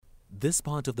This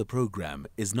part of the program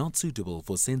is not suitable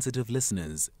for sensitive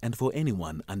listeners and for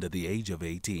anyone under the age of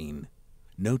 18.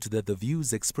 Note that the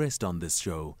views expressed on this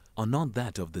show are not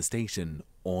that of the station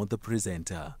or the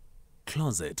presenter.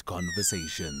 Closet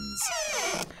Conversations.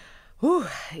 Ooh,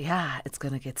 yeah, it's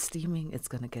going to get steaming. It's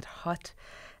going to get hot.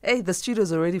 Hey, the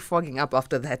studio's already fogging up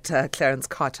after that Clarence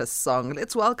Carter song.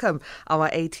 Let's welcome our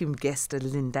A-team guest,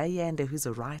 Yende, who's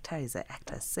a writer, he's an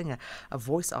actor, singer, a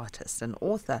voice artist, and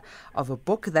author of a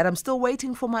book that I'm still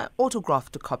waiting for my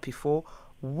autograph to copy for,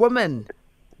 Woman.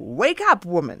 Wake Up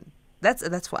Woman.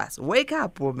 That's for us. Wake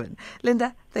Up Woman.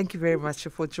 Linda, thank you very much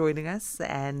for joining us,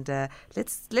 and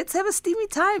let's have a steamy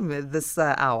time this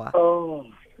hour. Oh,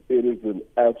 it is an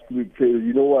absolute pleasure.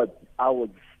 You know what? I was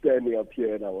standing up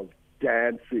here and I was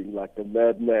dancing like a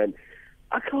madman.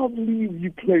 I can't believe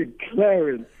you played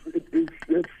Clarence.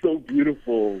 It's so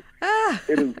beautiful.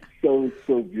 It is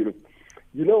so beautiful.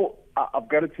 You know, I've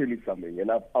got to tell you something,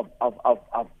 and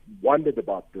I've wondered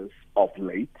about this of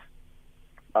late.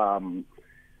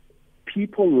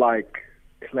 People like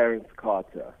Clarence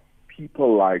Carter,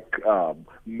 people like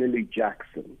Millie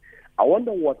Jackson. I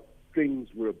wonder what things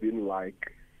would have been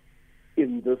like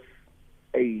in this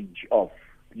age of,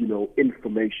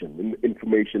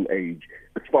 information age,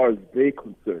 as far as they're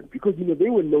concerned. Because, they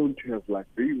were known to have like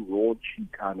very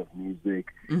raunchy kind of music.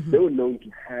 Mm-hmm. They were known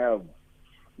to have,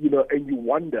 and you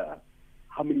wonder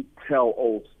how many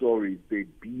tell-all stories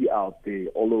they'd be out there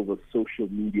all over social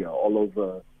media, all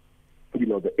over,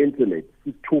 the internet,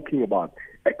 just talking about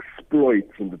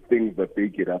exploits and the things that they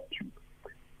get up to.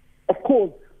 Of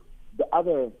course, the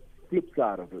other flip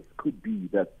side of this could be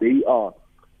that they are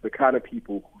the kind of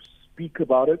people who speak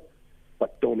about it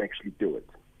but don't actually do it,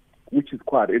 which is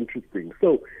quite interesting.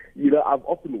 So, I've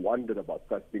often wondered about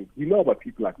such things. About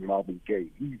people like Marvin Gaye.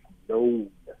 He's known,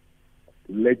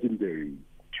 legendary,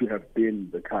 to have been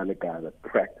the kind of guy that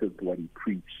practiced what he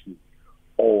preached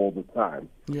all the time.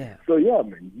 Yeah. So yeah,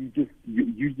 man,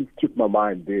 you just took my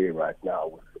mind there right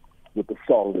now with the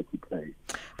song that you played.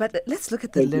 But let's look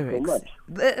at the lyrics. So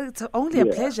it's only a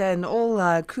pleasure, and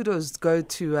all kudos go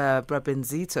to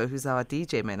Brabenzito, who's our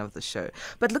DJ man of the show.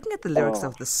 But looking at the lyrics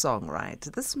of the song, right?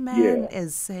 This man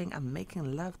is saying, "I'm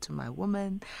making love to my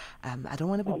woman. I don't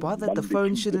want to be bothered. The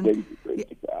phone shouldn't.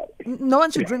 No one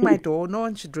should ring my door. No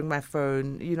one should ring my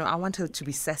phone. I want her to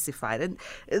be satisfied." And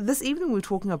this evening we're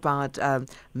talking about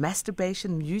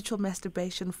masturbation, mutual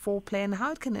masturbation, foreplay, and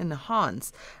how it can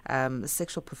enhance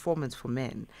sexual performance for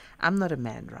men. I'm not a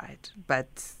man, right?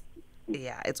 But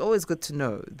yeah, it's always good to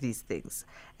know these things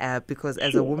because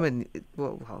as a woman,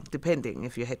 well, depending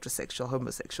if you're heterosexual,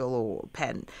 homosexual, or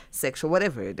pansexual,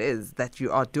 whatever it is that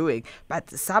you are doing, but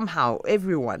somehow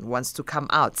everyone wants to come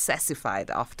out satisfied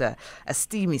after a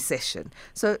steamy session.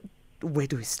 So where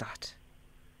do we start?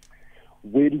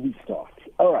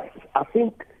 All right. I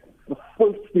think the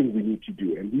first thing we need to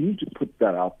do, and we need to put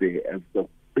that out there as the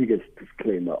biggest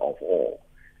disclaimer of all,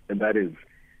 and that is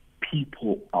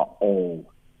people are all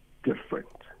different.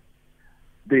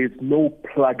 There's no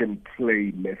plug and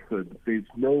play method. There's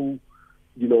no,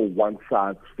 one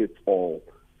size fits all.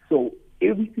 So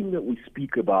everything that we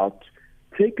speak about,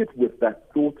 take it with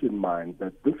that thought in mind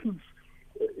that this is,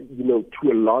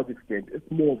 to a large extent, it's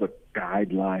more of a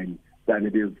guideline than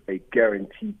it is a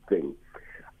guaranteed thing.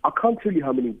 I can't tell you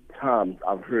how many times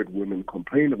I've heard women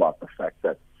complain about the fact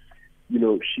that,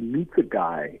 she meets a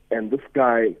guy and this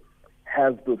guy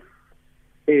has this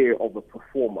air of a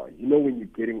performer. When you're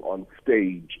getting on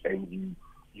stage and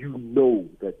you know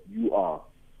that you are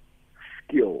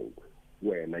skilled.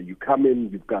 When you come in,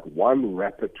 you've got one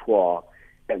repertoire,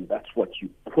 and that's what you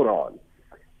put on.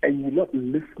 And you're not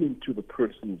listening to the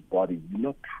person's body. You're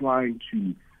not trying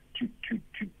to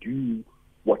do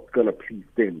what's going to please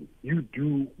them. You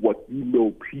do what you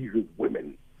know pleases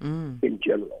women in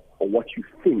general, or what you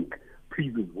think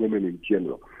pleases women in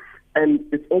general. And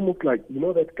it's almost like,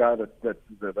 that guy,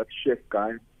 that chef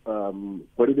guy,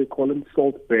 what do they call him?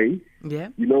 Salt Bay? Yeah.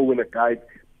 When a guy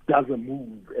does a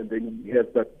move and then he has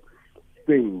that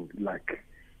thing like,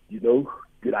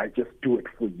 did I just do it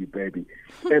for you, baby?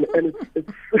 And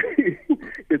it's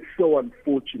it's so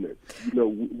unfortunate.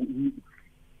 We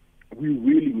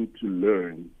really need to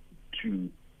learn to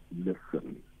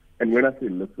listen. And when I say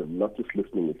listen, not just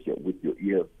listening with your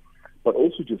ears, but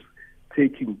also just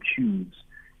taking cues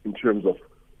in terms of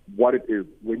what it is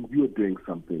when you're doing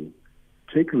something.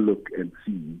 Take a look and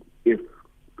see if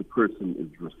the person is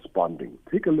responding.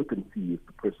 Take a look and see if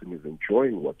the person is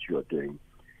enjoying what you're doing.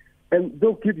 And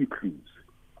they'll give you clues.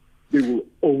 They will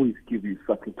always give you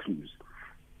subtle clues.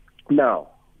 Now,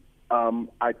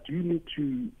 I do need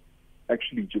to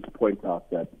actually just point out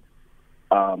that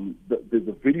there's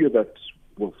a video that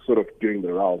was sort of doing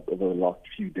the rounds over the last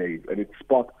few days, and it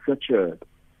sparked such a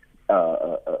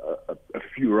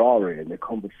furore and a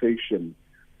conversation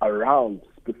around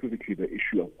specifically the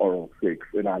issue of oral sex,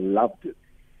 and I loved it.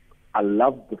 I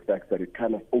loved the fact that it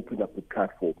kind of opened up the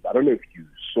platform. I don't know if you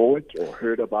saw it or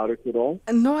heard about it at all.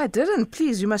 No, I didn't.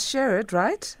 Please, you must share it,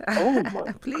 right? Oh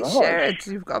my Please gosh. share it.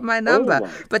 You've got my number.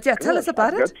 But yeah, tell us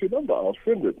about it. I've got your number. I'll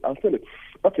send it.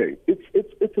 Okay,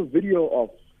 it's a video of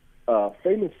a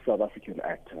famous South African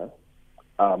actor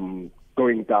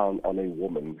going down on a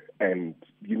woman, and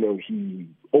he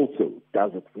also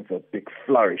does it with a big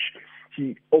flourish.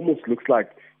 He almost looks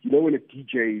like when a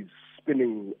DJ is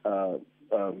spinning.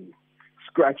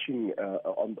 Scratching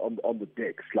on the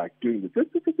decks, like doing this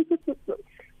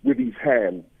with his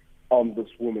hand on this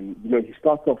woman. He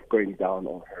starts off going down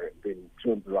on her, and then he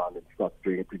turns around and starts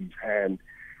doing it with his hand.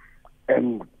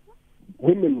 And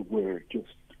women were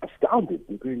just astounded.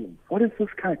 They're going, "What is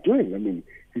this guy doing? I mean,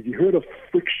 have you heard of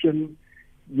friction?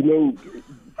 Do you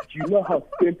know how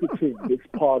sensitive this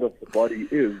part of the body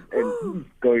is?" And he's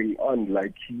going on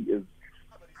like he is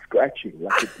scratching,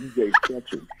 like a DJ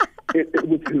scratching. It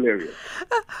was hilarious.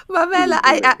 Mamela,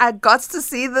 I got to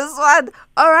see this one.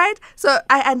 All right. So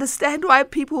I understand why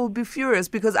people would be furious,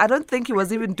 because I don't think he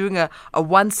was even doing a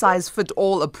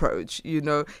one-size-fit-all approach.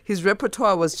 His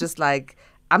repertoire was just like,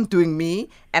 I'm doing me,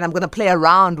 and I'm going to play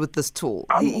around with this tool.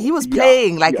 He was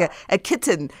playing like a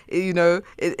kitten,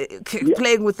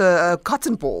 playing with a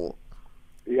cotton ball.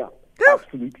 Yeah.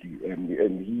 Absolutely,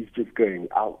 and he's just going,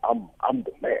 I'm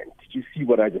the man. Did you see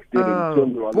what I just did? And he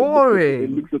turns around boring.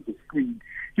 And looks at the screen.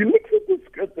 He looks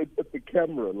at the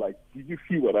camera like, did you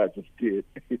see what I just did?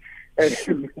 And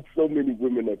so many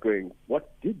women are going,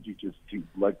 what did you just do?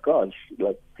 My gosh,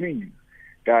 like, please,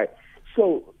 guy.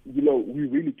 So, we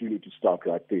really do need to start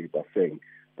right there by saying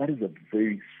that is a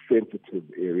very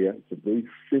sensitive area. It's a very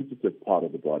sensitive part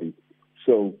of the body.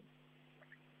 So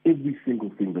every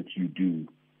single thing that you do,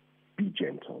 be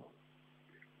gentle.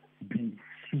 Be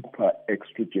super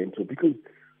extra gentle, because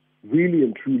really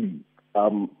and truly,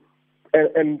 the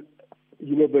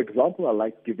example I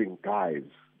like giving guys,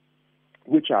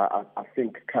 which I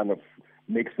think kind of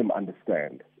makes them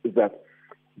understand, is that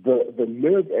the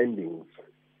nerve endings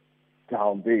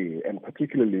down there, and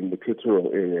particularly in the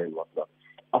clitoral area and whatnot,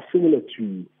 are similar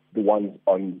to the ones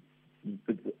on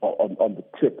the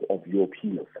tip of your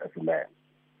penis as a man.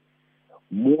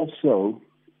 More so,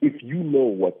 if you know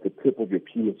what the tip of your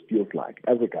penis feels like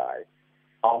as a guy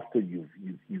after you've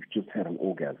just had an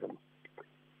orgasm,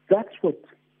 that's what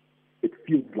it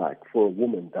feels like for a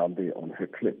woman down there on her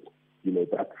clit.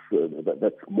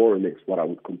 That's more or less what I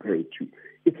would compare it to.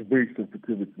 It's very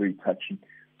sensitive. It's very touchy.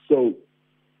 So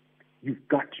you've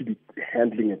got to be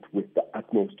handling it with the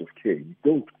utmost of care. You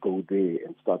don't go there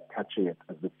and start touching it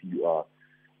as if you are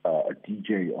a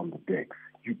DJ on the decks.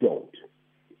 You don't.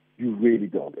 You really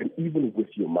don't. And even with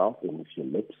your mouth and with your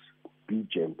lips, be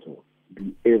gentle.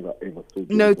 Be ever so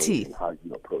gentle. No teeth. In how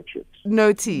you approach it.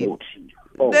 No teeth. No teeth.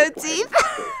 Oh, no teeth.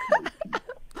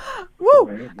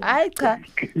 Woo!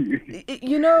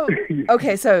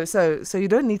 Okay, so you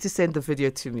don't need to send the video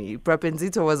to me.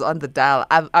 Brabenzito was on the dial.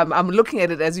 I'm looking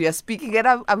at it as you are speaking, and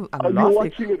I'm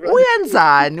laughing.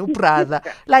 Uyenzani, brother?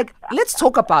 Like, let's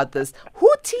talk about this.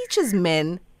 Who teaches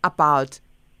men about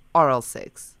oral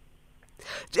sex?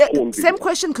 Same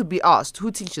question could be asked.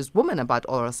 Who teaches women about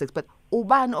oral sex? But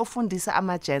ubani ofundisa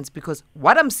ama-gents, because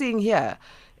what I'm seeing here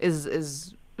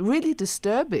is really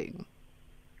disturbing.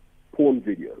 Porn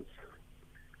videos.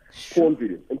 And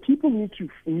people need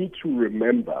to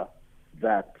remember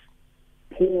that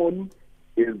porn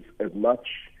is as much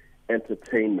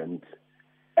entertainment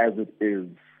as it is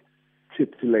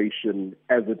titillation,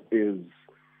 as it is,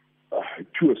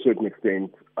 to a certain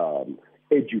extent,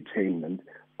 edutainment.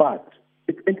 But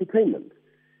it's entertainment.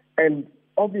 And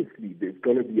obviously there's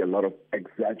going to be a lot of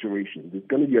exaggeration. There's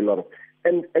going to be a lot of...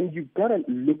 And you've got to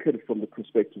look at it from the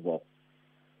perspective of,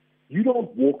 you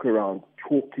don't walk around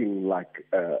talking like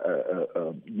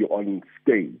you're on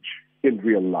stage in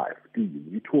real life, do you?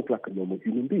 You talk like a normal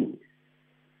human being.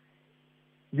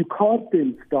 You can't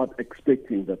then start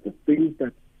expecting that the things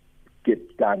that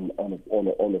get done on a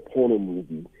porno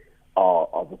movie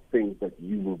are the things that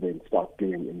you will then start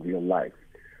doing in real life.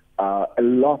 A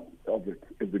lot of it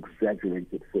is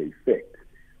exaggerated for effect.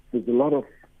 There's a lot of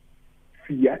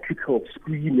theatrical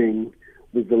screaming.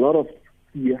 There's a lot of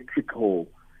theatrical,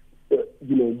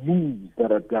 moves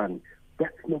that are done.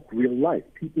 That's not real life.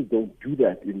 People don't do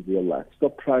that in real life.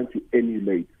 Stop trying to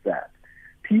emulate that.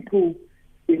 People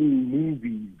in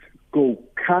movies go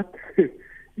cut,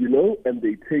 and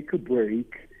they take a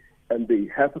break, and they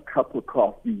have a cup of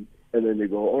coffee, and then they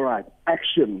go, all right,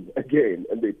 action again,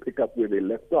 and they pick up where they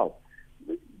left off.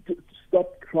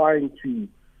 Stop trying to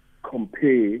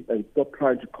compare and stop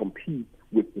trying to compete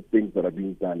with the things that are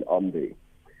being done on there.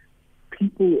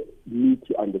 People need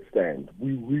to understand,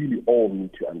 we really all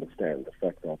need to understand the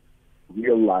fact that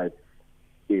real life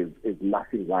is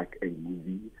nothing like a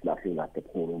movie, it's nothing like a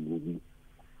porno movie.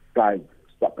 Guys,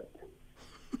 stop it.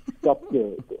 Stop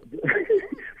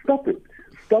stop it.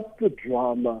 Stop the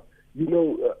drama. You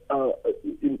know,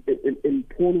 in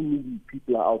porno movies,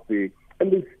 people are out there,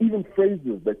 and there's even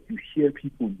phrases that you hear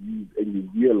people use, and you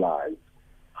realize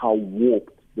how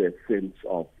warped their sense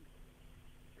of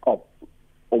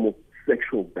almost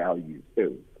sexual values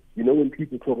is. You know, when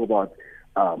people talk about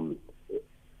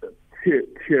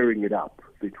tearing it up,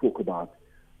 they talk about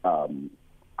I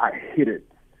hit it.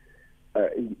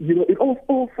 You know, it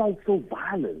all sounds so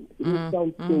violent. It all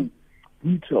sounds so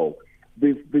brutal.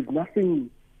 There's nothing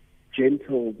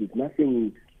gentle. There's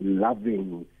nothing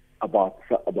loving about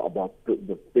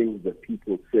the things that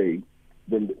people say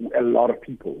when a lot of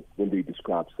people when they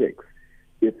describe sex.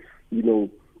 It's, you know,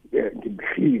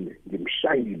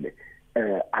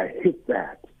 I hit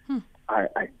that.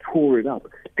 I tore it up.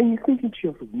 And you're thinking to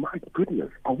yourself, my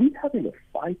goodness, are we having a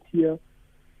fight here,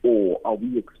 or are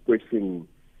we expressing,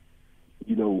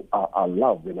 you know, our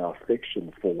love and our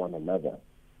affection for one another?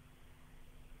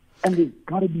 And there's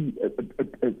got to be a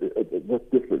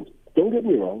difference. Don't get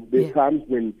me wrong. There's times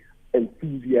when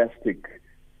enthusiastic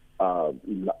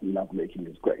lovemaking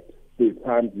is great. There's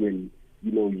times when,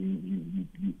 you know,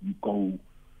 you go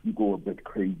a bit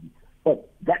crazy. But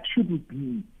that shouldn't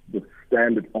be the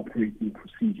standard operating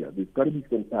procedure. There's got to be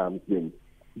some times when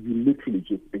you're literally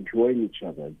just enjoying each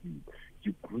other.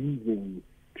 You're breathing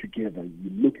together.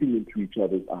 You're looking into each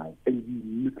other's eyes, and you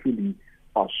literally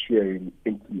are sharing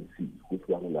intimacy with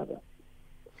one another.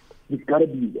 It's got to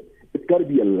be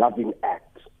a loving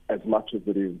act as much as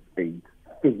it is a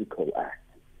physical act.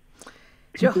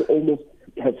 People almost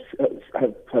have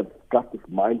got this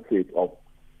mindset of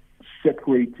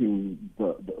separating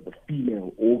the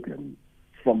female organ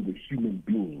from the human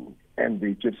being, and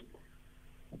they just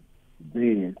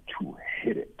there to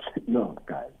hit it. No,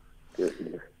 guys.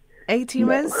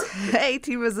 A-teamers,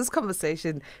 this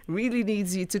conversation really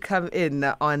needs you to come in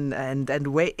on and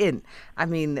weigh in. I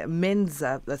mean, men's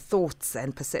thoughts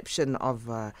and perception of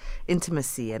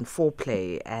intimacy and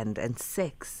foreplay and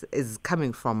sex is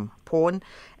coming from porn,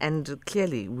 and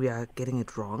clearly we are getting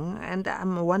it wrong, and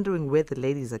I'm wondering where the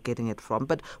ladies are getting it from.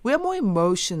 But we are more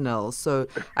emotional, so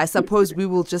I suppose we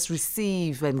will just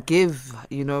receive and give,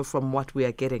 you know, from what we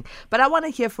are getting. But I want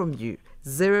to hear from you.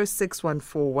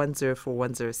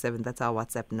 0614104107. That's our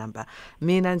WhatsApp number.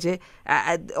 Mina nje,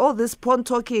 all this porn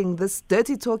talking, this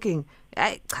dirty talking,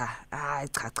 it's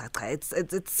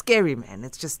scary, man.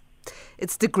 It's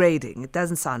degrading. It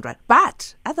doesn't sound right.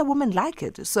 But other women like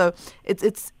it. So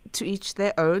it's to each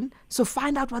their own. So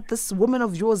find out what this woman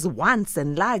of yours wants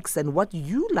and likes and what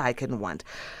you like and want.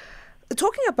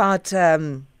 Talking about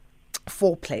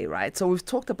foreplay, right? So we've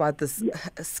talked about this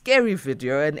scary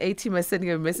video, and A-team is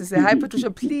sending a message saying, hi Patricia,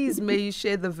 please may you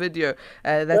share the video.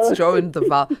 That's Joe in the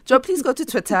Val. Joe, please go to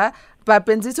Twitter. But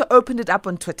Benzito opened it up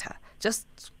on Twitter. Just,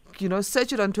 you know,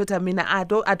 search it on Twitter. I mean, I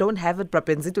don't have it, but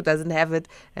Benzito doesn't have it,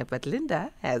 but Linda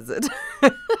has it.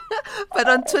 But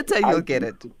on Twitter you'll get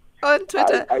it. On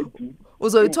Twitter. I do.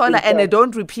 Also, Tola, and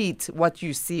don't repeat what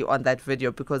you see on that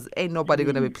video, because ain't nobody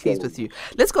going to be pleased with you.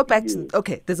 Let's go back to,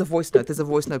 okay, there's a voice note. There's a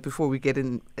voice note before we get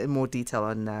in more detail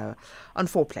on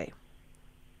foreplay.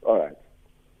 All right.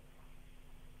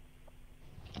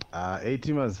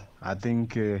 A-teamers, I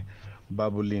think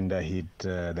Babu Linda hit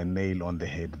the nail on the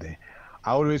head there.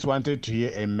 I always wanted to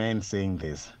hear a man saying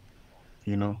this,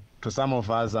 you know, to some of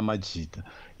us, Amajita,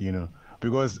 you know,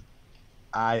 because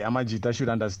Amajita should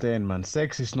understand, man,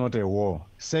 sex is not a war.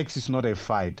 Sex is not a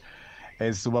fight.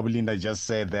 As Babu Linda just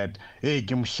said that, hey,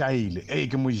 for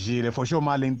sure,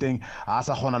 Malin I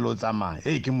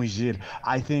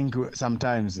think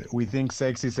sometimes we think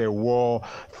sex is a war,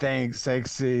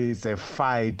 sex is a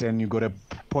fight, and you got a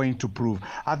point to prove.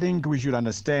 I think we should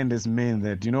understand as men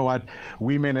that, you know what,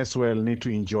 women as well need to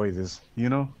enjoy this, you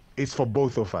know. It's for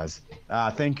both of us.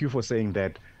 Thank you for saying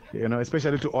that, you know,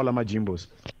 especially to all of my jimbos.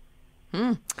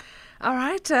 All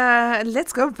right,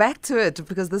 let's go back to it,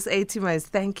 because this A-teamer is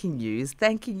thanking you. He's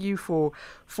thanking you for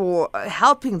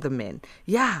helping the men.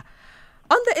 Yeah.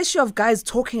 On the issue of guys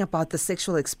talking about the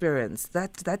sexual experience,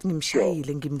 that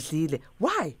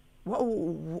why?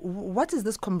 What is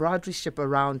this camaraderie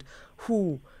around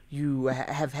who you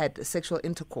have had sexual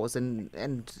intercourse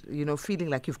and you know, feeling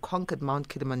like you've conquered Mount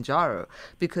Kilimanjaro,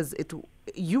 because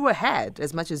you were had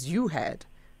as much as you had?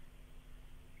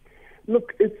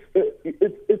 Look, it's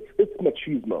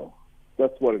machismo.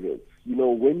 That's what it is. You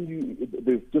know,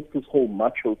 there's just this whole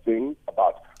macho thing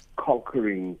about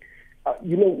conquering.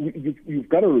 You've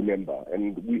got to remember,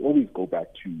 and we always go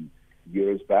back to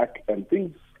years back, and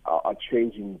things are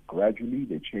changing gradually.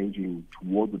 They're changing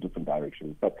towards a different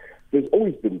direction. But there's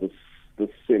always been this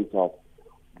sense of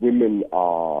women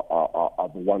are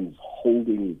the ones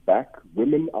holding back.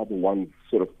 Women are the ones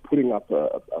sort of putting up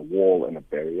a wall and a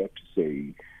barrier to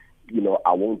say,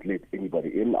 I won't let anybody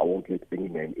in. I won't let any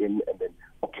man in. And then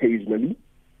occasionally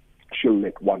she'll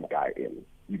let one guy in,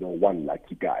 one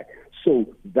lucky guy. So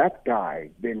that guy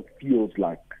then feels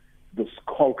like this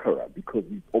conqueror because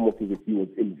it's almost as if he was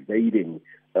invading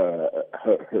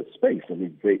her space and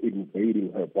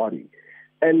invading her body.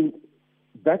 And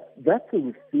that's a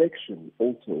reflection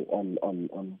also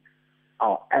on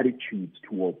our attitudes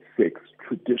towards sex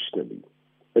traditionally.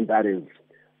 And that is,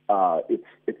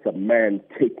 it's a man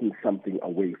taking something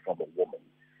away from a woman.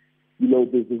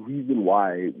 There's a reason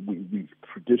why we've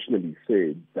traditionally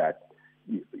said that,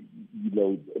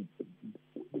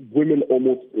 women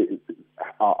almost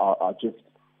are just,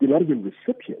 they're not even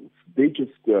recipients. They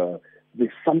just,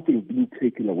 there's something being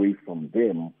taken away from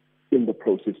them in the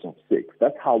process of sex.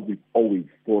 That's how we've always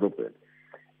thought of it.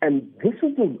 And this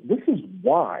is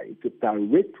why, it's a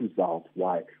direct result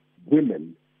why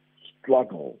women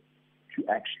struggle to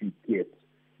actually get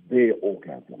their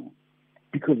orgasm.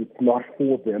 Because it's not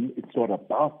for them, it's not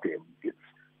about them. It's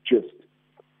just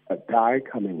a guy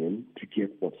coming in to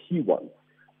get what he wants,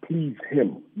 please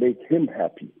him, make him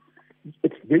happy.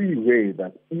 It's very rare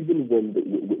that even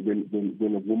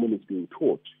when a woman is being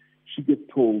taught, she gets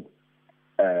told,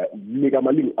 do you know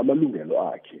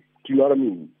what I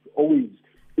mean?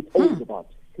 It's always about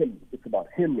him. It's about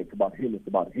him. It's about him. It's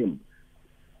about him.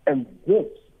 And this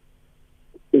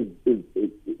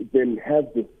then has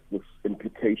this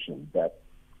implication that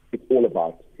it's all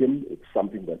about him. It's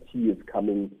something that he is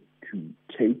coming to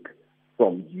take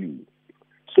from you.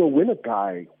 So when a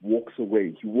guy walks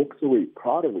away, he walks away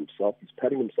proud of himself. He's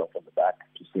patting himself on the back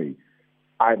to say,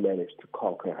 I managed to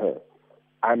conquer her.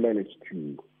 I managed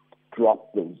to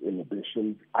drop those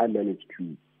inhibitions. I managed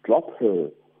to drop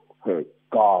her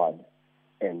guard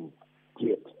and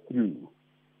get through,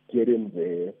 get in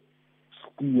there,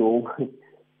 steal,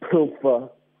 pilfer,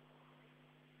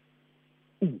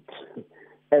 eat.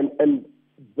 And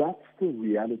that's the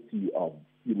reality of,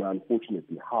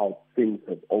 unfortunately, how things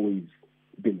have always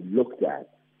been looked at.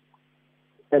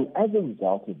 And as a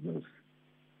result of this,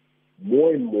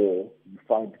 more and more you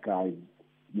find guys,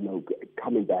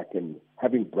 coming back and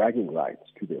having bragging rights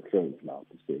to their friends now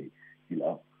to say,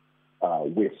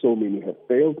 where so many have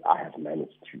failed, I have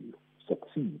managed to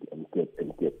succeed and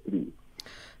get through.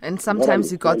 And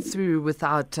sometimes he got through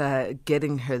without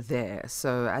getting her there.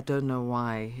 So I don't know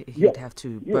why he'd have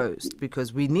to boast,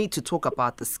 because we need to talk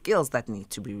about the skills that need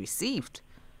to be received.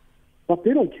 But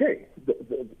they don't care.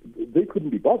 They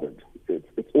couldn't be bothered.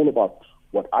 It's all about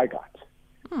what I got.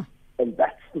 And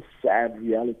that's the sad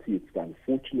reality. It's the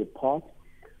unfortunate part.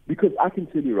 Because I can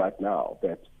tell you right now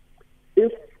that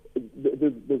if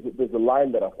there's a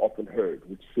line that I've often heard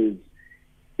which says,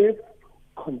 if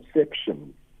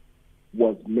conception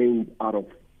was made out of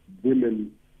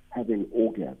women having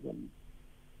orgasm,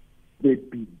 there'd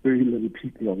be very little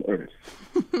people on earth.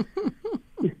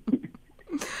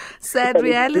 Sad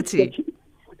reality.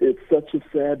 It's such a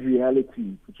sad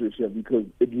reality, Patricia, because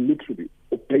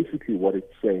basically what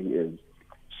it's saying is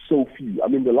so few. I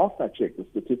mean, the last I checked, the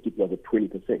statistic was at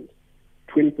 20%.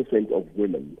 20% of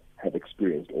women have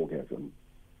experienced orgasm.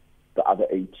 The other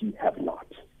 80 have not.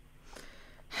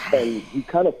 And we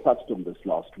kind of touched on this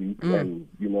last week, and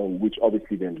which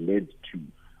obviously then led to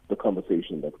the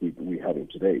conversation that we're having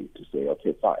today to say,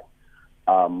 okay,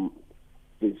 fine.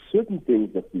 There's certain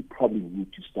things that we probably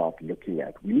need to start looking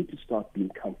at. We need to start being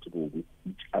comfortable with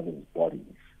each other's bodies.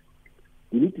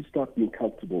 We need to start being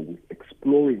comfortable with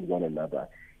exploring one another,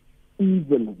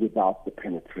 even without the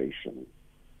penetration.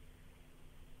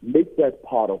 Make that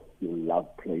part of your love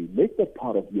play. Make that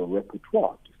part of your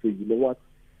repertoire to say, you know what?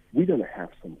 We're going to have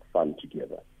some fun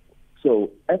together.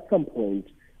 So at some point,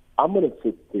 I'm going to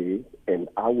sit there and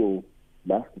I will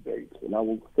masturbate and I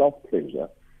will self-pleasure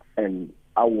and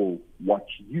I will watch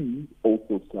you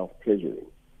also self-pleasuring.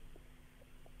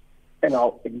 And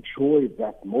I'll enjoy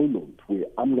that moment where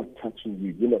I'm not touching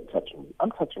you, you're not touching me.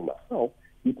 I'm touching myself,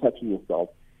 you're touching yourself,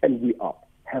 and we are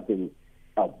having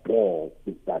a ball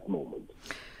with that moment.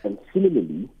 And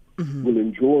similarly, we'll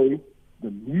enjoy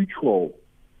the mutual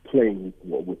playing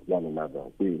with one another,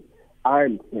 where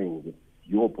I'm playing with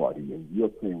your body and you're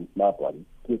playing with my body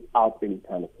without any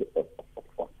kind of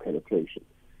penetration.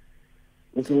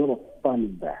 There's a lot of fun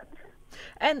in that.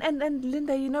 And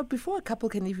Linda, before a couple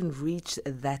can even reach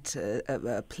that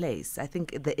place, I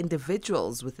think the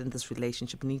individuals within this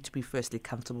relationship need to be firstly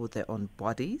comfortable with their own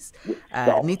bodies,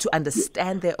 need to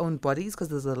understand their own bodies, because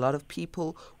there's a lot of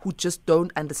people who just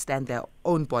don't understand their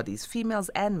own bodies, females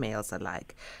and males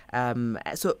alike.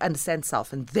 So understand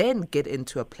self, and then get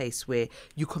into a place where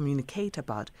you communicate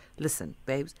about, listen,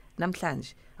 babes,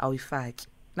 namhlanje awuyifaki.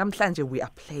 Namhlanje we are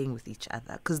playing with each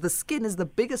other, because the skin is the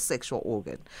biggest sexual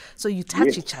organ. So you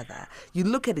touch each other, you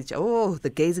look at each other, the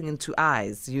gazing into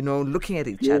eyes, looking at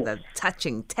each other,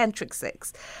 touching, tantric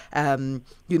sex,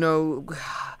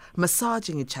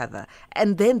 massaging each other,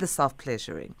 and then the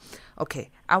self-pleasuring.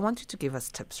 Okay, I want you to give us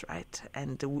tips, right?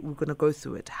 And we're going to go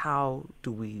through it. How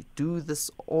do we do this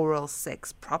oral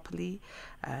sex properly,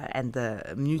 and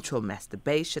the mutual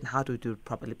masturbation? How do we do it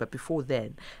properly? But before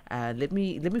then, let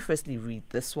me firstly read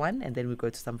this one, and then we go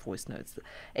to some voice notes.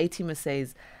 A-Teamer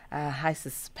says, hi,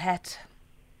 sis Pat.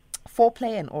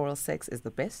 Foreplay and oral sex is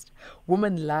the best.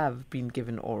 Women love being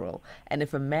given oral. And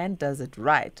if a man does it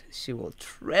right, she will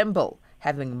tremble,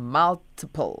 having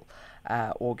multiple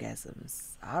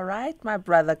orgasms. All right, my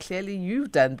brother, clearly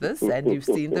you've done this and you've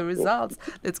seen the results.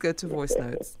 Let's go to voice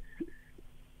notes.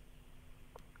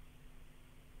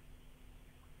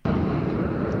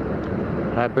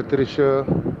 Hi, Patricia.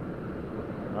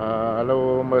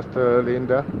 Hello, Mr.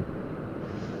 Linda.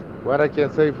 What I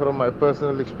can say from my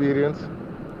personal experience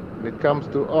when it comes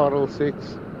to oral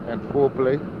sex and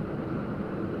foreplay,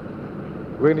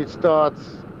 when it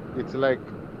starts, it's like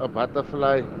a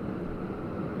butterfly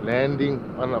landing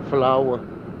on a flower,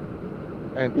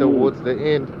 and towards the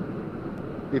end,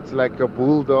 it's like a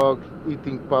bulldog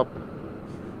eating pup.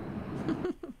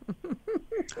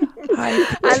 Hi,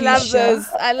 I love this.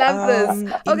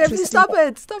 Okay, please stop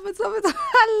it.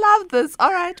 I love this.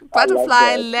 All right.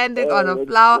 Butterfly landing on a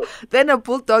flower, then a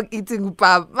bulldog eating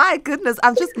pup. My goodness.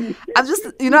 I'm just,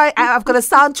 I've got a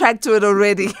soundtrack to it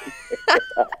already.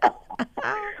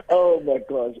 Oh my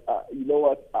gosh! You know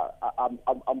what?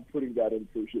 I'm putting that on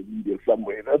social media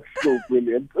somewhere. That's so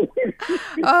brilliant.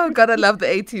 Oh God, I love the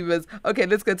A-Teamers. Okay,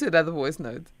 let's go to another voice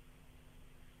note.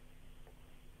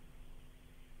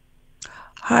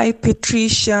 Hi,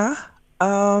 Patricia.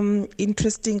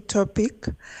 Interesting topic.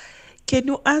 Can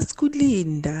you ask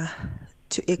Linda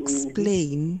to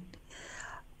explain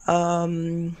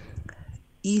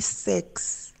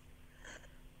e-sex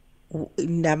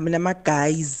nama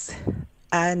guys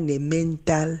and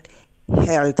mental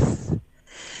health?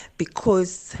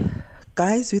 Because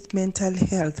guys with mental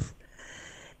health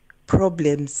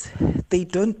problems, they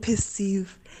don't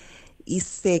perceive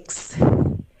e-sex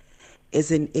as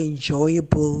an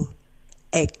enjoyable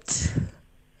act.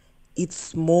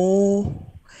 It's more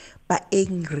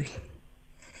angry.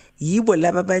 Yibo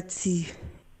laba bathi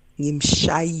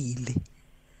ngimshayile.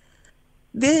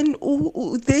 Then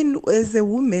as a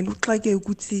woman uxake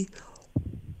ukuthi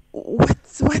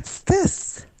what's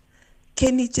this?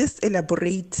 Can you just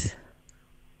elaborate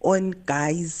on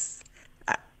guys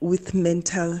with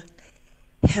mental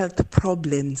health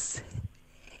problems?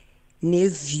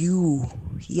 Neview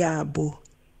yabo.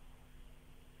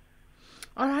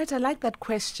 All right, I like that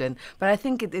question, but I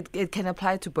think it can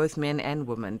apply to both men and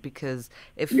women, because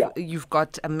if you've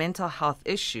got a mental health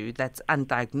issue that's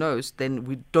undiagnosed, then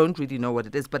we don't really know what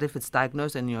it is. But if it's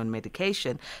diagnosed and you're on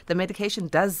medication, the medication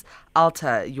does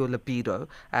alter your libido.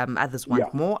 Others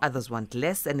want more, others want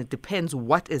less, and it depends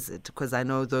what is it. Because I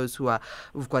know those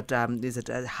who've got is it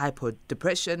hypo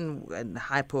depression and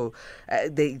hypo,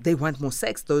 they want more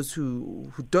sex. Those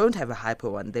who don't have a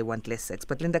hypo one, they want less sex.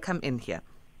 But Linda, come in here.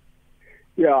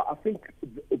 Yeah, I think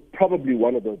probably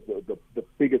one of the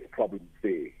biggest problems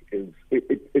there is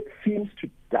it seems to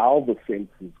dull the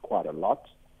senses quite a lot.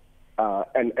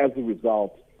 And as a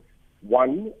result,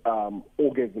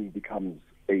 orgasm becomes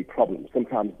a problem.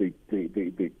 Sometimes they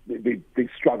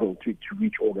struggle to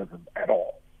reach orgasm at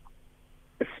all,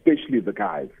 especially the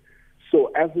guys. So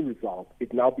as a result,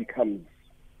 it now becomes,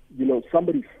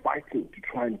 somebody's fighting to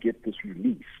try and get this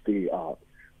release. They are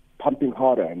pumping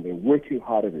harder and they're working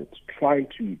hard at it, trying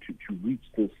to reach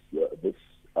this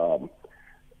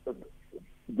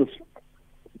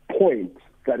point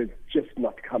that is just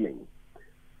not coming.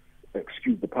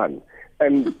 Excuse the pun.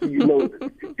 And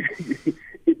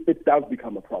it does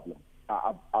become a problem.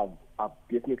 I've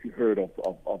definitely heard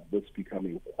of this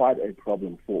becoming quite a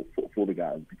problem for the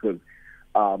guys, because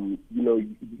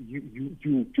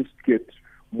you just get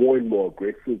more and more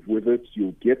aggressive with it.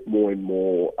 You'll get more and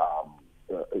more.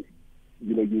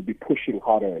 You'll be pushing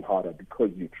harder and harder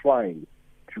because you're trying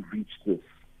to reach this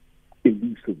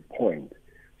elusive point.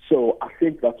 So I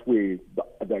think that's where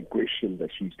the aggression that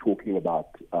she's talking about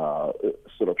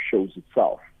sort of shows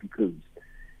itself, because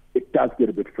it does get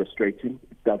a bit frustrating.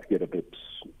 It does get a bit,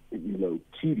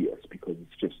 tedious, because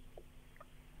it's just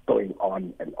going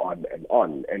on and on and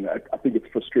on. And I think it's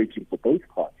frustrating for both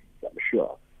parties, I'm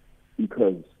sure,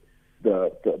 because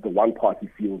the one party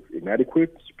feels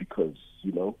inadequate because,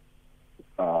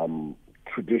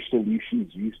 traditionally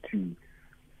she's used to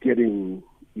getting,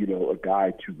 a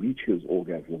guy to reach his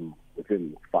orgasm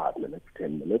within 5 minutes,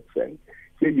 10 minutes, and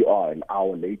here you are an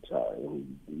hour later,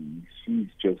 and she's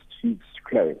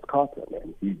Clarence Carter,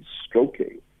 and he's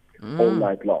stroking all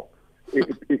night long.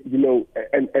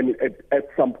 At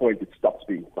some point it stops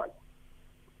being fun.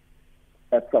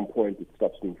 At some point it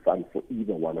stops being fun for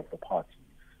either one of the parties,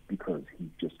 because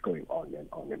he's just going on and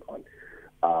on and on.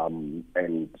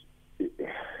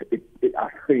 I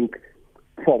think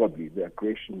probably the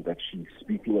aggression that she's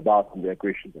speaking about and the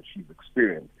aggression that she's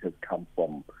experienced has come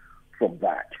from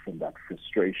that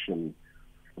frustration,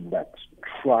 from that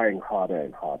trying harder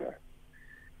and harder.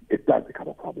 It does become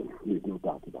a problem. There's no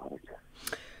doubt about it.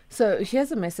 So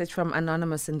here's a message from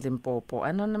Anonymous in Limpopo.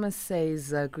 Anonymous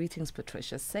says, greetings,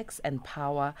 Patricia. Sex and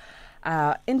power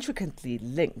are intricately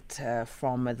linked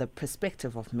from the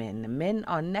perspective of men. Men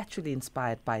are naturally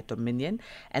inspired by dominion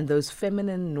and those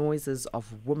feminine noises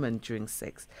of women during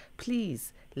sex.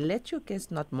 Please, let your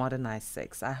guest not modernize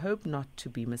sex. I hope not to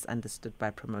be misunderstood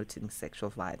by promoting sexual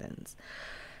violence.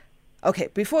 Okay,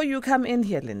 before you come in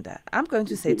here, Linda, I'm going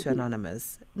to say to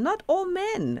Anonymous, not all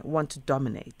men want to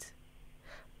dominate.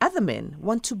 Other men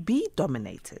want to be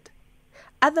dominated.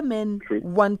 Other men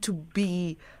want to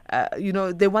be,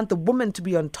 they want the woman to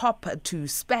be on top, to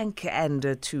spank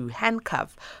and to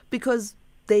handcuff, because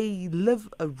they live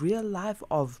a real life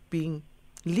of being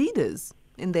leaders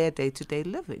in their day-to-day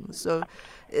living. So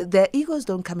their egos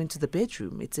don't come into the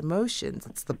bedroom. It's emotions,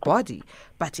 it's the body.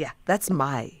 But yeah, that's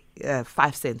my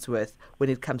 5 cents worth when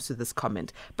it comes to this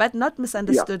comment. But not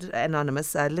misunderstood,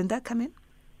 Anonymous. Linda, come in.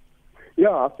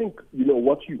 Yeah, I think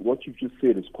what you've just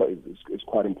said is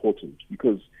quite important,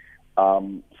 because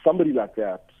somebody like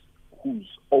that, who's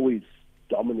always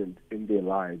dominant in their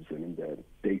lives and in their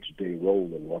day-to-day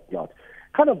role and whatnot,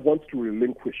 kind of wants to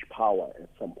relinquish power at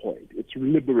some point. It's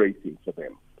liberating for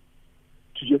them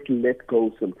to just let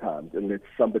go sometimes and let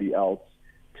somebody else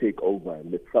take over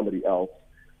and let somebody else,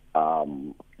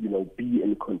 be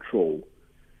in control.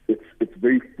 It's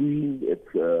very freeing.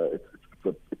 It's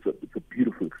a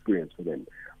beautiful experience for them.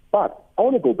 But I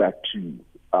want to go back to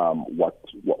what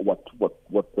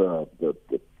the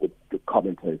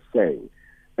commenter is saying,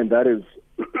 and that is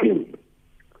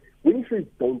when he says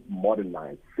don't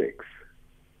modernize sex.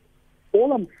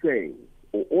 All I'm saying,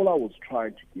 or all I was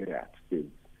trying to get at, is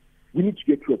we need to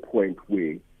get to a point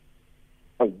where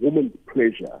a woman's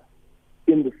pleasure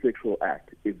in the sexual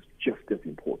act is just as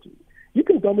important. You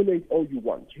can dominate all you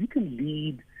want. You can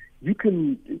lead. You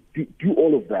can do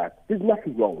all of that. There's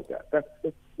nothing wrong with that. That's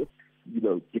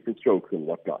different strokes and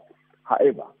whatnot.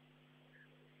 However,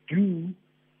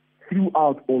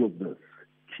 throughout all of this,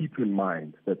 keep in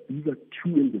mind that these are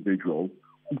two individuals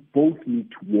who both need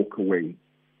to walk away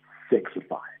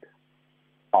sexified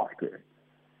after it.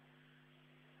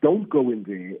 Don't go in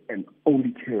there and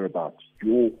only care about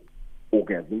your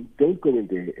orgasm. Don't go in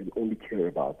there and only care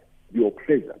about your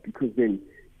pleasure, because then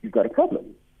you've got a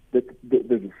problem. There's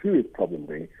a serious problem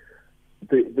there.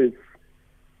 There's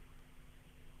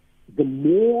the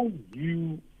more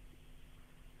you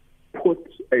put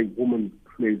a woman's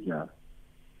pleasure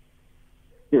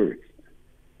first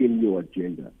in your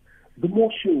agenda, the more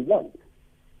she'll want.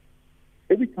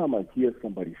 Every time I hear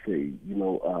somebody say,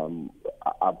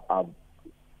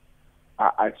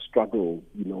 I struggle,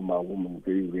 my woman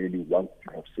very rarely wants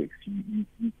to have sex, you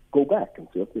go back and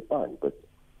say, okay, fine, but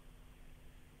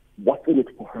what's in it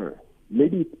for her?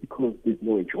 Maybe it's because there's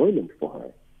no enjoyment for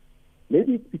her.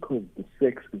 Maybe it's because the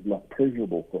sex is not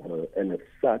pleasurable for her, and as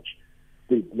such,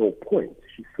 there's no point.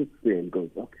 She sits there and goes,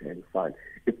 okay, fine.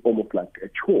 It's almost like a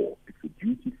chore. It's a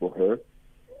duty for her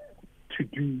to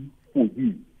do for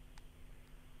you.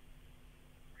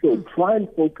 So try and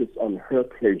focus on her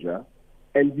pleasure,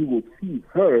 and you will see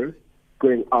her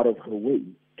going out of her way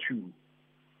to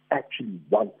actually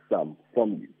want some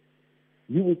from you.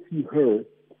 You will see her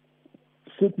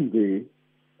sitting there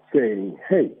saying,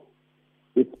 hey,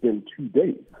 it's been 2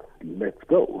 days, let's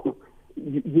go.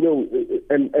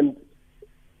 And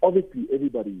obviously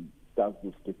everybody does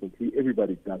this differently.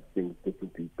 Everybody does things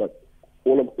differently. But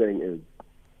all I'm saying is,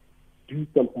 do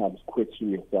sometimes question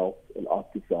yourself and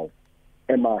ask yourself,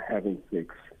 am I having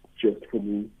sex just for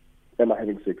me? Am I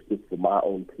having sex just for my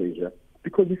own pleasure?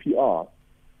 Because if you are,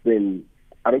 then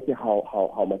I don't care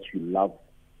how much you love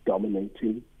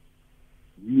dominating,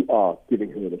 you are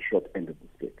giving her the short end of the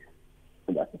stick.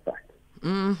 And that's a fact.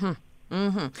 Mm-hmm.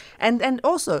 Mm-hmm. And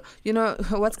also,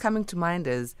 what's coming to mind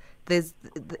is if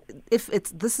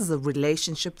this is a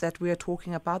relationship that we are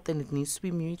talking about, then it needs to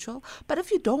be mutual. But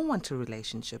if you don't want a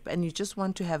relationship and you just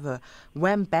want to have a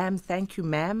wham bam thank you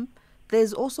ma'am,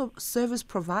 there's also service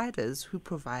providers who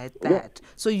provide that.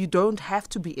 So you don't have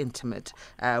to be intimate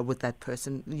with that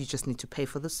person. You just need to pay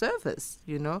for the service,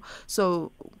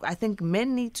 So I think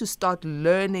men need to start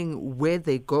learning where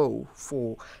they go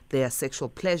for their sexual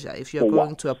pleasure. If you're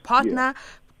going to a partner,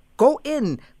 go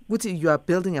in. You are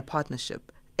building a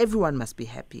partnership. Everyone must be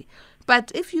happy.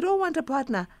 But if you don't want a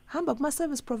partner, hamba kuma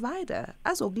service provider.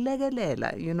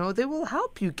 Azokulekelela, they will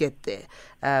help you get there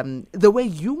the way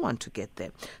you want to get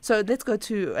there. So let's go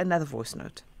to another voice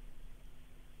note.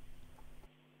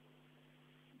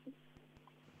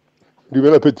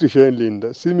 Develop Patricia and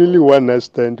Linda. Seemingly one night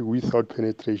stand without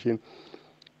penetration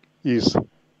is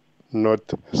not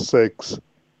sex.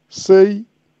 Say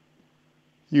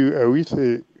you are with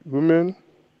a woman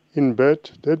in bed,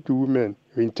 that woman,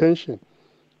 your intention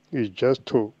is just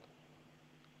to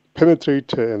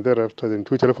penetrate her and thereafter then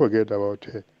totally forget about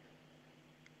her.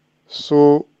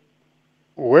 So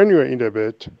when you are in the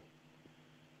bed,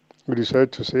 you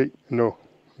decide to say, no,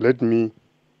 let me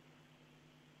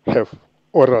have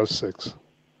oral sex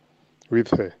with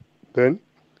her. Then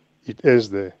it ends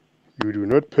there. You do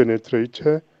not penetrate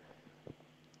her.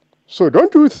 So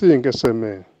don't you think as a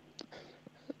man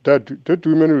that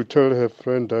woman will tell her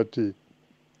friend that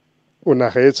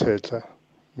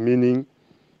meaning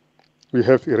we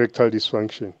have erectile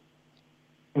dysfunction.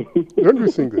 Don't you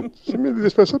think that?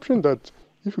 There's perception that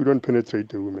if you don't penetrate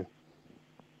the woman,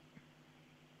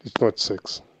 it's not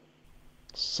sex.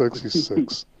 Sex is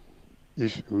sex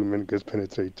if a woman gets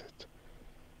penetrated.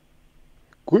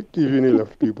 Good evening,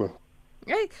 lovely people.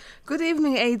 Hey, good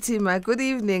evening, A-Team. Good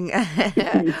evening.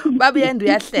 Babi and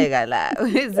Yathlega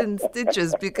is in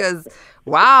stitches because,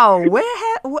 wow,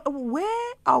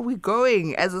 where are we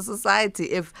going as a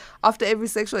society if after every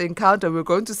sexual encounter we're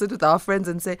going to sit with our friends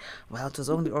and say, well, it was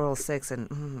only oral sex and,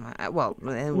 I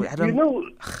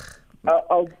don't...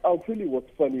 I'll tell you what's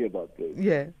funny about this.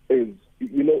 Yeah. Is,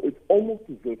 it's almost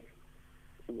as if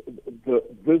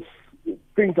this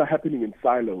things are happening in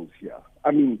silos here.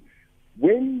 I mean,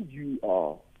 when you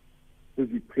are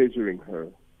busy pleasuring her,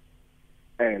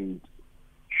 and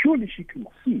surely she can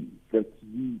see that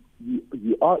you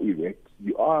are erect,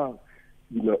 you are,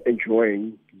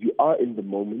 enjoying, you are in the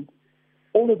moment.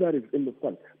 All of that is in the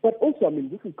fun. But also,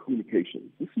 this is communication.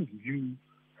 This is you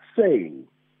saying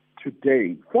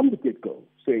today, from the get-go,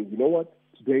 saying, you know what,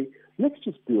 today, let's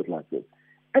just do it like this.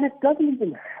 And it doesn't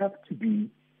even have to be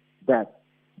that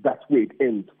that's where it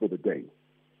ends for the day.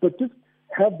 But just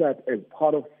have that as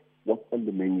part of what's on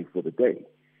the menu for the day.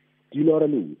 Do you know what I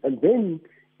mean? And then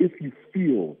if you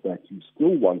feel that you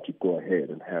still want to go ahead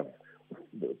and have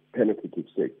the penetrative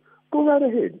sex, go right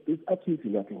ahead. There's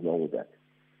absolutely nothing wrong with that.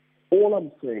 All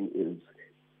I'm saying is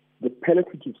the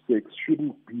penetrative sex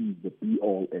shouldn't be the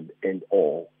be-all and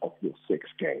end-all of your sex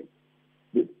game.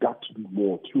 There's got to be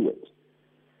more to it.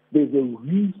 There's a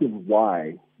reason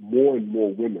why more and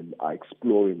more women are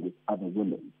exploring with other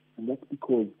women, and that's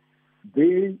because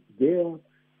they're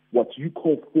what you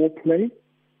call foreplay.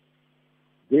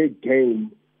 Their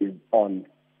game is on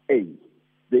A.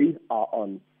 They are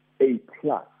on A+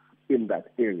 in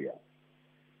that area.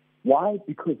 Why?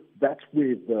 Because that's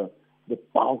where the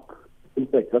bulk, in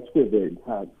fact, that's where the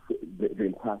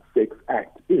entire sex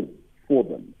act is for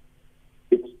them.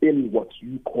 It's in what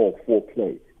you call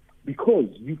foreplay. Because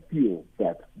you feel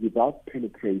that without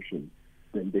penetration,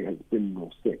 then there has been no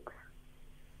sex.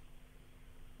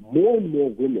 More and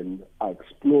more women are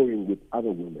exploring with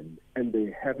other women, and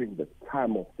they're having the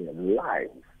time of their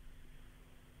lives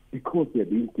because they're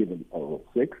being given oral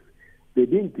sex. They're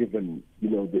being given, the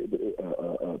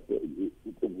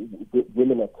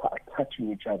women are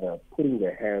touching each other, putting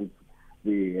their hands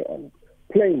there, and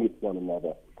playing with one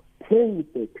another, playing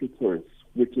with their clitoris,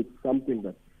 which is something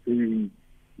that very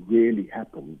rarely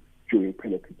happens during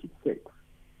penetrative sex.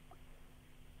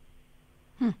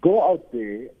 Go out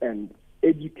there and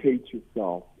educate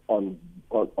yourself on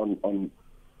what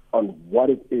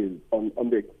it is, on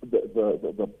the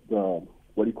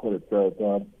what do you call it,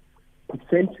 the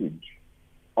percentage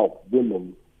of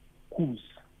women whose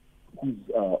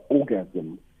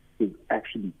orgasm is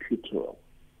actually clitoral.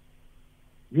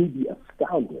 You'll be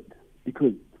astounded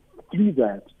because through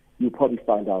that you'll probably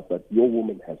find out that your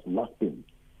woman has not been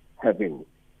having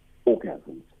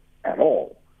orgasms at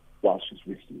all while she's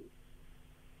with you.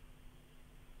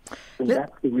 And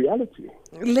that's the reality.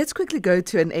 Let's quickly go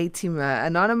to an A-teamer.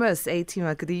 Anonymous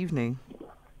A-teamer, good evening.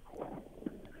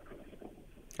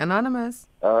 Anonymous.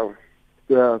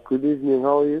 Yeah, good evening.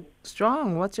 How are you?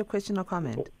 Strong. What's your question or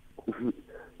comment?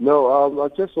 No, I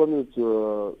just wanted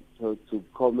to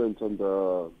comment on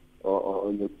the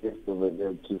case of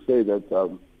it, to say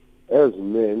that as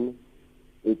men,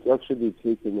 it's actually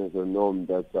taken as a norm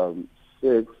that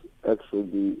sex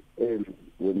actually ends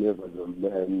whenever the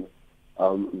man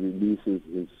releases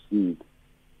his seed.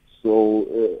 So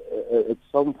at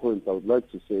some point, I would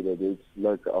like to say that it's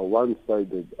like a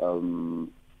one-sided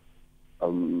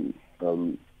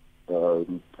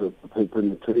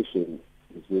penetration,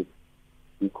 is it?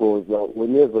 Because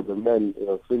whenever the man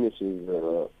finishes,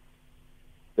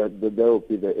 that will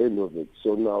be the end of it.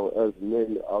 So now, as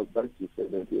men, I would like to say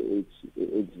that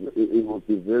it will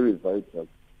be very vital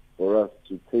for us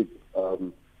to take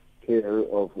care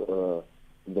of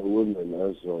the women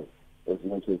as well, as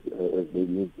much as they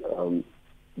need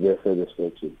their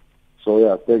satisfaction. So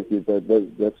yeah, thank you.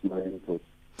 That's my input.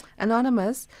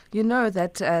 Anonymous, you know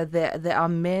that there are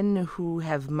men who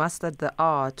have mastered the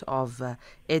art of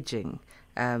edging.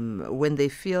 When they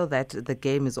feel that the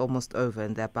game is almost over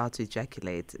and they're about to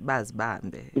ejaculate, and I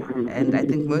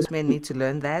think most men need to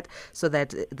learn that so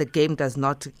that the game does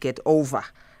not get over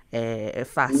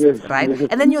fast, Yes. right?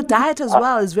 And then your diet as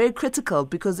well is very critical,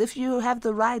 because if you have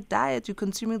the right diet, you're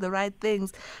consuming the right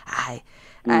things.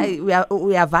 We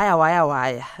are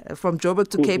via from Joburg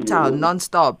to Cape Town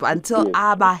non-stop until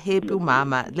aba happy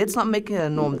mama. Let's not make it a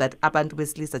norm that abantu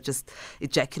besilisa just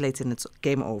ejaculate and it's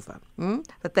game over.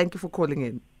 But thank you for calling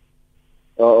in.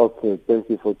 Okay, thank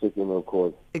you for taking my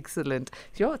call. Excellent.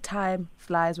 Your time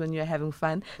flies when you're having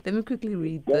fun. Let me quickly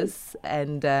read this,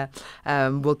 and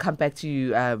we'll come back to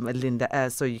you,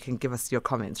 Linda, so you can give us your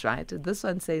comments, right? This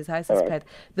one says, hi, Sis Pat.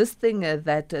 This thing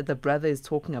that the brother is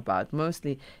talking about,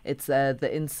 mostly it's the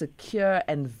insecure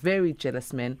and very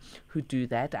jealous men who do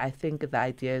that. I think the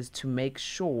idea is to make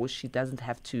sure she doesn't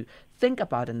have to think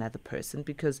about another person,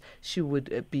 because she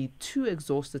would be too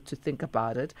exhausted to think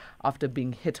about it after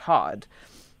being hit hard.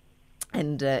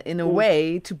 And in a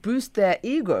way, to boost their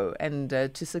ego and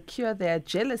to secure their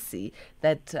jealousy,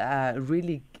 that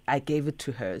really I gave it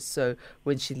to her. So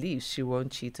when she leaves, she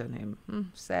won't cheat on him.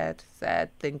 Sad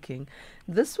thinking.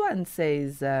 This one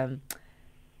says,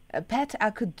 Pat, I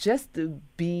could just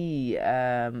be,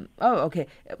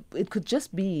 it could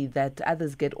just be that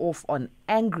others get off on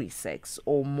angry sex,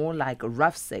 or more like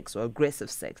rough sex or aggressive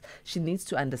sex. She needs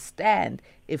to understand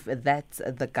if that's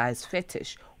the guy's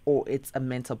fetish or it's a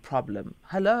mental problem.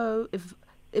 Hello,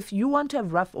 if you want to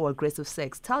have rough or aggressive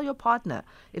sex, tell your partner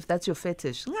if that's your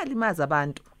fetish. Ngalimaza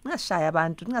abantu, ngashaya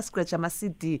abantu, ngascratch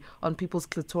ama-CD on people's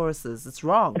clitorises. It's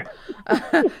wrong.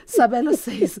 Sabelo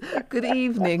says, good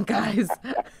evening, guys.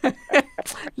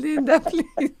 Linda,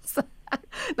 please.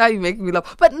 Now you're making me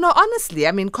laugh. But no, honestly,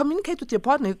 I mean, communicate with your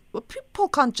partner. People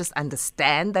can't just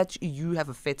understand that you have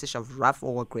a fetish of rough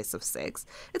or aggressive sex.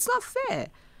 It's not fair.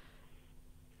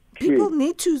 People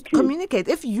need to communicate.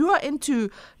 If you are into,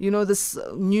 this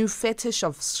new fetish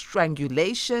of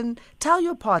strangulation, tell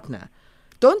your partner.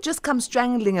 Don't just come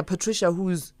strangling a Patricia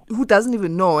who doesn't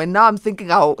even know. And now I'm thinking,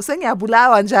 no,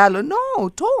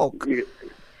 talk. Yeah.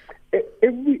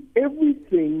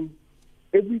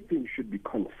 Everything should be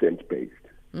consent based.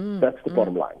 That's the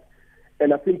bottom line.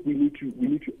 And I think we need to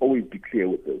always be clear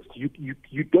with this. You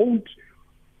don't,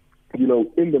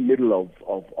 in the middle of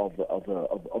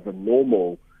a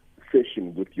normal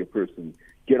session with your person,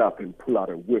 get up and pull out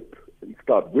a whip and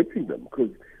start whipping them,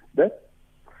 because that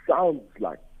sounds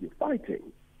like you're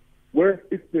fighting. Whereas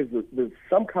if there's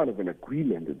some kind of an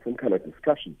agreement and some kind of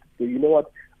discussion, so you know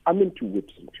what, I'm into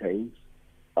whips and chains,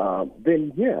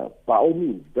 then yeah, by all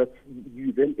means, that's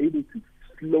you then able to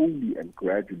slowly and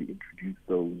gradually introduce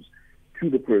those to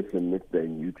the person if they're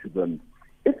new to them.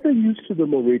 If they're used to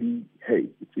them already, hey,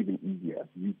 it's even easier.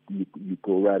 You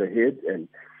go right ahead, and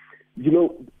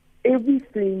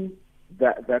everything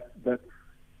that's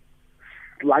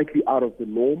slightly out of the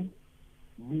norm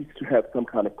needs to have some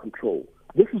kind of control.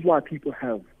 This is why people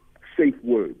have safe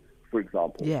words, for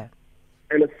example. Yeah.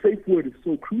 And a safe word is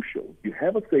so crucial. You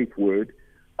have a safe word,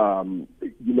 to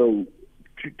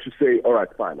say, all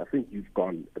right, fine, I think you've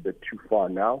gone a bit too far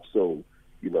now, so,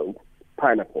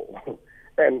 pineapple.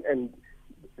 and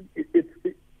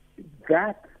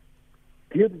that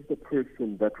gives the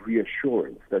person that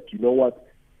reassurance that, you know what,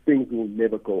 things will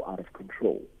never go out of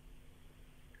control.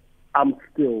 I'm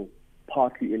still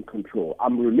partly in control.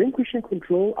 I'm relinquishing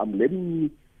control. I'm letting you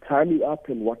tie me up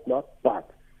and whatnot, but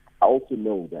I also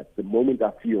know that the moment I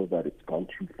feel that it's gone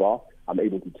too far, I'm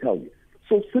able to tell you.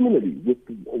 So similarly, with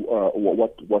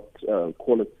what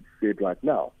caller said right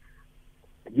now,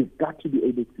 you've got to be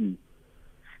able to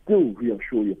still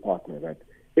reassure your partner that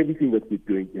everything that we're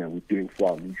doing here, we're doing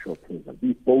for our mutual pleasure.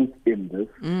 We're both in this.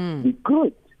 We're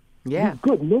good. Yeah.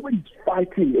 We're good. Nobody's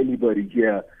fighting anybody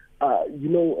here.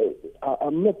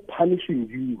 I'm not punishing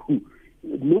you.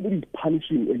 Nobody's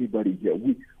punishing anybody here.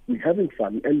 We're having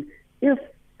fun. And if,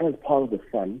 as part of the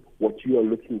fun, what you are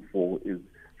looking for is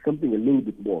something a little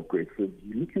bit more aggressive,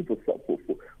 you're looking for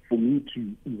me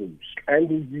to even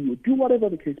strangle you or do whatever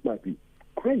the case might be,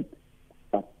 great.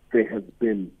 But there has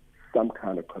been some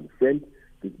kind of consent.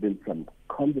 There's been some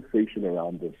conversation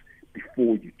around this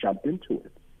before you jump into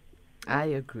it. I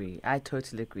agree. I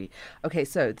totally agree. Okay,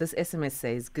 so this SMS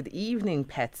says, "Good evening,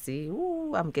 Patsy."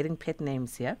 Ooh, I'm getting pet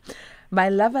names here. "My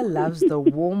lover loves the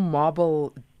warm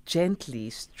marble gently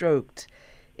stroked.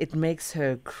 It makes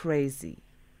her crazy."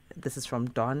 This is from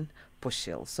Don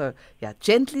Bushel. So, yeah,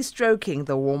 gently stroking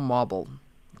the warm marble.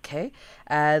 Okay.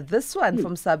 This one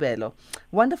from Sabelo.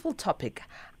 "Wonderful topic.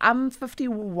 I'm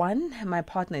 51. My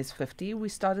partner is 50. We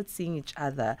started seeing each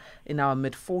other in our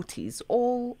mid-40s.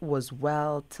 All was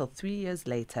well till 3 years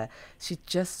later. She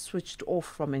just switched off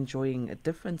from enjoying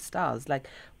different styles like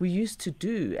we used to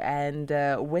do. And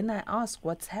when I ask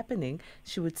what's happening,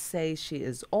 she would say she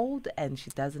is old and she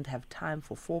doesn't have time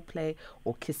for foreplay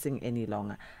or kissing any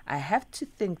longer. I have to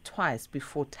think twice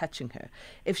before touching her.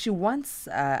 If she wants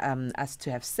us to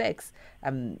have sex,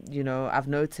 I've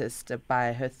noticed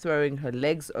by her throwing her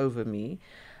legs over me.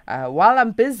 While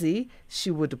I'm busy,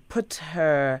 she would put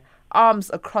her arms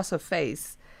across her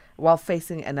face while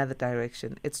facing another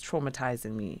direction. It's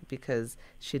traumatizing me because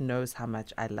she knows how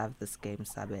much I love this game,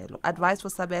 Sabelo." Advice for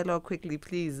Sabelo quickly,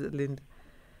 please, Linda.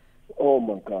 Oh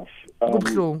my gosh.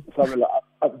 Sabelo,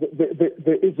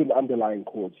 there is an underlying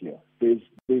cause here. There's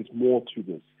more to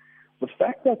this. The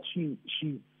fact that she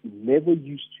never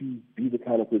used to be the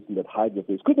kind of person that hides her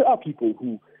face, because there are people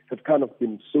who have kind of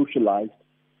been socialized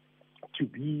to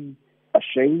be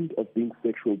ashamed of being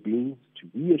sexual beings, to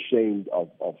be ashamed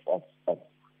of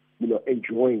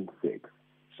enjoying sex.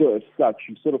 So as such,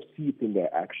 you sort of see it in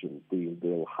their actions.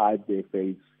 They'll hide their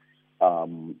face,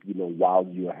 while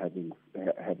you are having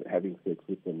sex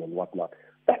with them and whatnot.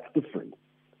 That's different.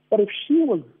 But if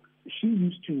she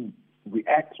used to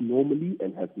react normally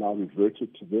and has now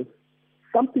reverted to this,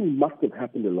 something must have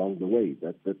happened along the way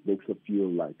that makes her feel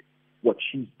like what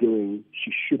she's doing,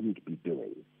 she shouldn't be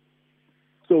doing.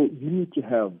 So you need to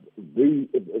have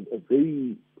a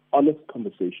very honest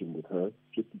conversation with her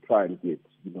just to try and get,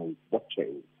 what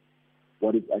changed,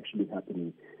 what is actually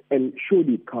happening. And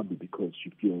surely it can't be because she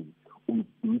feels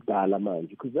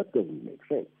because that doesn't make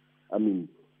sense. I mean,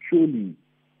 surely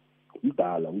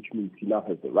which means he now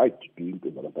has the right to do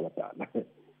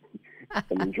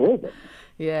and enjoy them.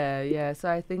 Yeah. So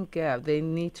I think they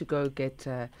need to go get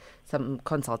some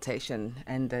consultation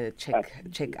and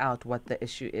check out what the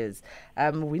issue is.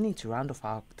 We need to round off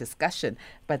our discussion.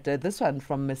 But this one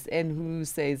from Miss N, who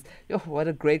says, what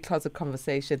a great closet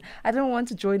conversation. I don't want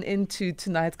to join into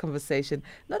tonight's conversation.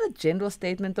 Not a general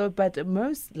statement though, but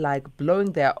most like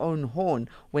blowing their own horn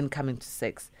when coming to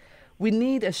sex. We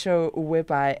need a show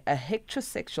whereby a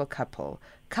heterosexual couple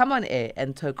come on air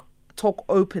and talk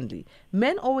openly.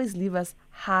 Men always leave us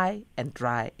high and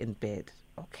dry in bed.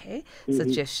 Okay?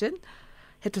 Suggestion.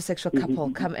 Heterosexual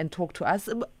couple come and talk to us.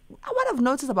 What I've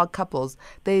noticed about couples,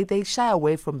 they shy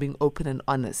away from being open and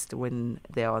honest when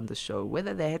they're on the show,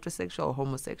 whether they're heterosexual or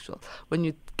homosexual. When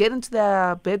you get into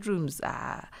their bedrooms,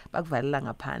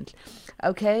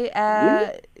 okay?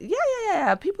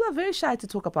 Yeah. People are very shy to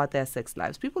talk about their sex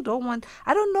lives. People don't want,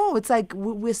 I don't know, it's like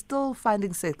we're still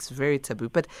finding sex very taboo.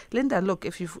 But Linda, look,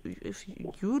 if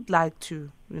you'd like to,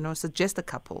 suggest a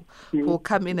couple who will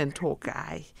come in and talk,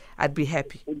 I'd be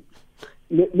happy.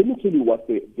 Let me tell you what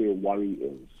their worry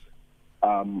is.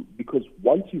 Because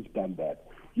once you've done that,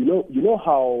 you know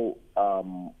how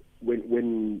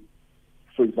when,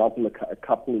 for example, a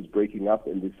couple is breaking up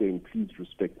and they're saying, please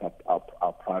respect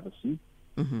our privacy.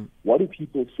 Mm-hmm. What do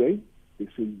people say? They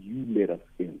say, you let us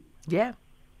in. Yeah.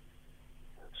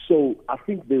 So I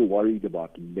think they're worried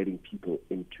about letting people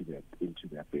into their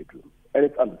bedroom. And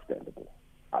it's understandable,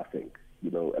 I think.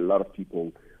 A lot of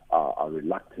people are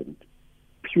reluctant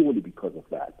purely because of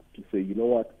that, to say, you know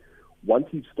what,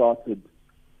 once you've started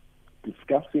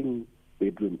discussing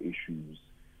bedroom issues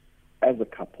as a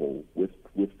couple with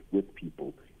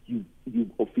people,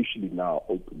 you've officially now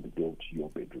opened the door to your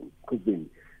bedroom, because then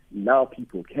now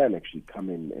people can actually come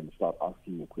in and start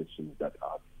asking you questions that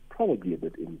are probably a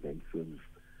bit invasive,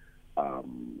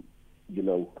 and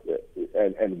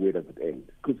where does it end?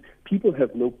 Because people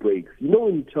have no breaks.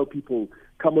 When you tell people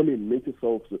come on in, make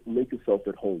yourself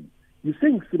at home. You're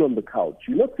saying sit on the couch.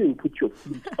 You're not saying put your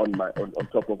feet on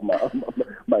top of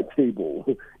my table.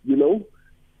 You know,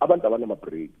 abantu abanama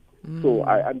break. So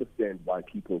I understand why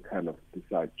people kind of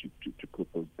decide to put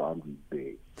those boundaries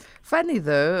there. Funny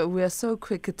though, we are so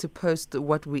quick to post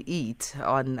what we eat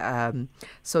on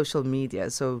social media.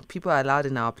 So people are allowed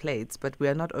in our plates, but we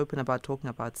are not open about talking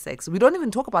about sex. We don't even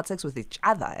talk about sex with each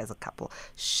other as a couple.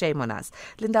 Shame on us.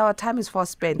 Linda, our time is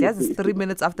fast spent. Yes, it's 3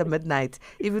 minutes after midnight.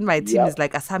 Even my team is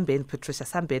like, Asamben, Patricia,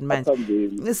 Asamben, man.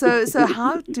 So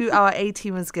how do our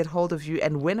A-teamers get hold of you,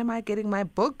 and when am I getting my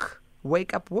book?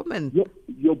 Wake Up Woman.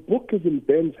 Your book is in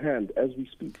Ben's hand as we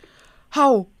speak.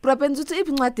 How?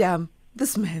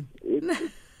 This man.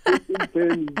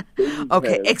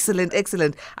 Okay,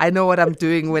 excellent. I know what I'm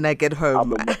doing when I get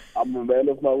home. I'm a man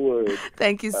of my word.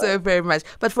 Thank you so very much.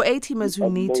 But for A-teamers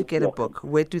who need to get a book,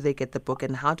 where do they get the book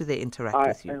and how do they interact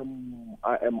with you?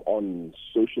 I am on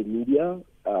social media.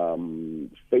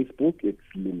 Facebook, it's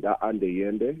Linda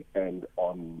Yende, and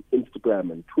on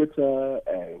Instagram and Twitter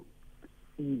and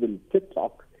even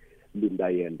TikTok, Linda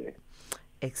Yende.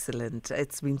 Excellent.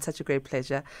 It's been such a great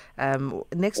pleasure.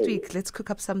 Next week, let's cook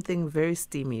up something very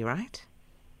steamy, right?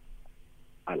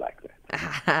 I like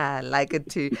that. I like it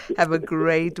too. Have a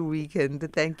great weekend.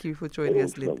 Thank you for joining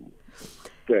us, Linda.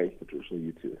 Thanks, Patricia.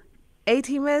 You too.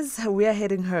 A-teamers, we are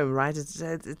heading home, right?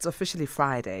 It's officially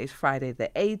Friday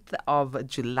the 8th of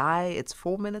July. It's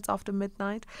 4 minutes after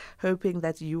midnight. Hoping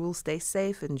that you will stay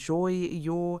safe, enjoy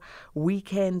your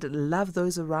weekend, love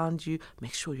those around you.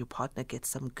 Make sure your partner gets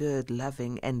some good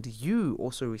loving and you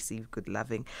also receive good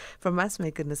loving. From us,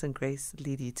 may goodness and grace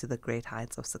lead you to the great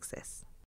heights of success.